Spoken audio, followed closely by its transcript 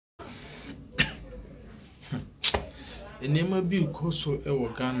enema bi ukoso ewo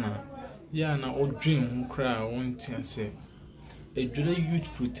Ghana ya na odwen ho kra wonte ase ejura youth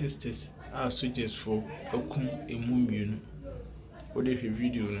protesters are soldiers for akum emu mienu o de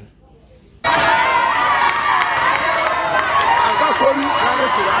video no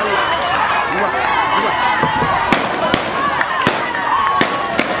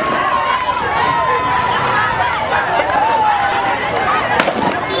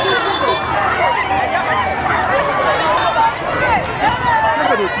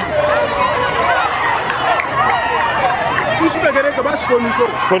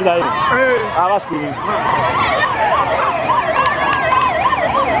Por daí. Ah, vas por mim.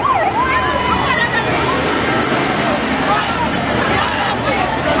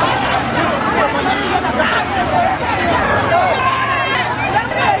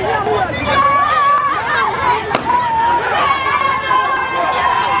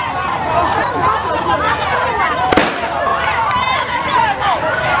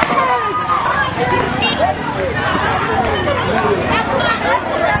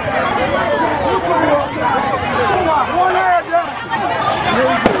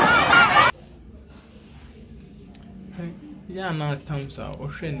 Yana Tamsa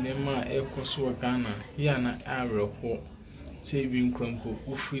ohwe nema ekoso Ghana yana areho saving kronko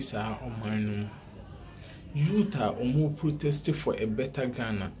ufri saa oman youth are omo protest for a better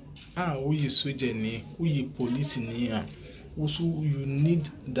Ghana we soldier ni we police ni also you need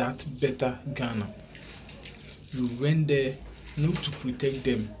that better Ghana. You went there not to protect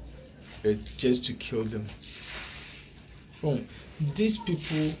them but just to kill them. These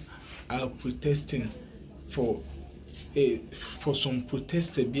people are protesting for some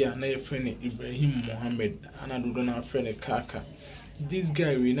protester be na friend Ibrahim Mohammed and do na friend Kaka. This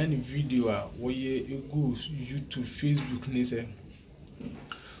guy we na the video where you go YouTube, Facebook ni say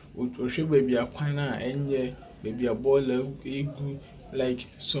o hwe baby akwana enye baby abola egu like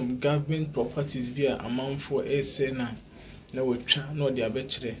some government properties be amount for say na we try no dey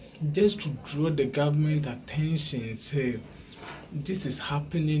abechre just to draw the government attention say this is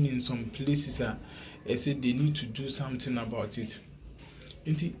happening in some places I said they need to do something about it.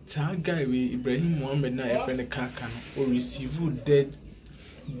 Inti that guy we Ibrahim Mohammed na a friend Kaka or receive death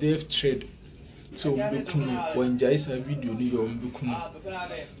threat. So when Jaisa video ni yo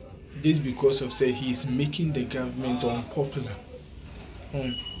this because of say he is making the government unpopular.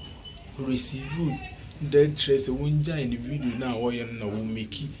 Receive death threats when in the video now will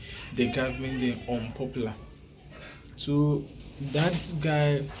make the government unpopular. So that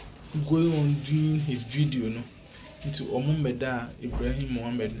guy going on doing his video no into Omumeda Ibrahim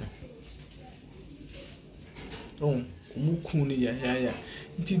Mohammed no omukuni ya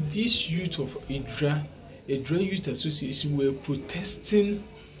into this youth of Ejura Youth Association were protesting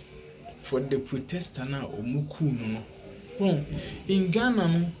for the protester now omukunu no in Ghana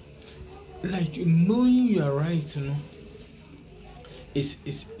no like knowing you are right no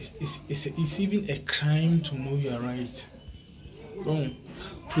it's even a crime to know you are right.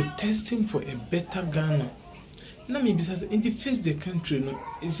 Protesting for a better Ghana. Now maybe in the face the country, no,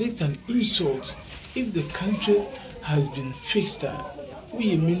 is it an insult if the country has been fixed?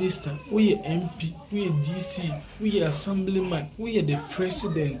 We a minister, we a MP, we a DC, we a assemblyman, we are the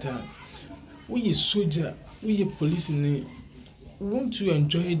president, we a soldier, we a policeman. Want to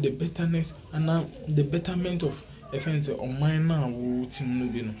enjoy the betterness and the betterment of offense on minor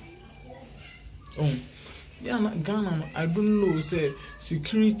team no. Yeah, Ghana, I don't know, say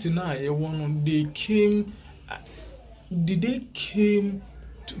security now, they came, did they came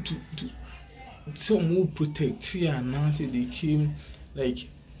to some who protect here and now say they came like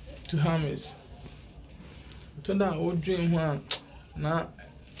to harm us. To that old dream one, now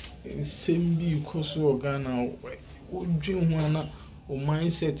same be because of Ghana, old dream one, or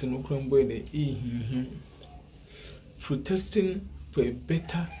mindset no crumble the protesting for a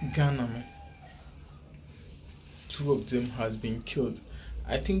better Ghana. 2 of them has been killed.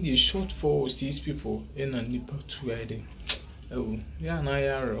 I think they shot 4 or 6 people in a Nipa 2 ID. Oh, yeah, na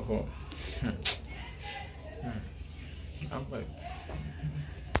ya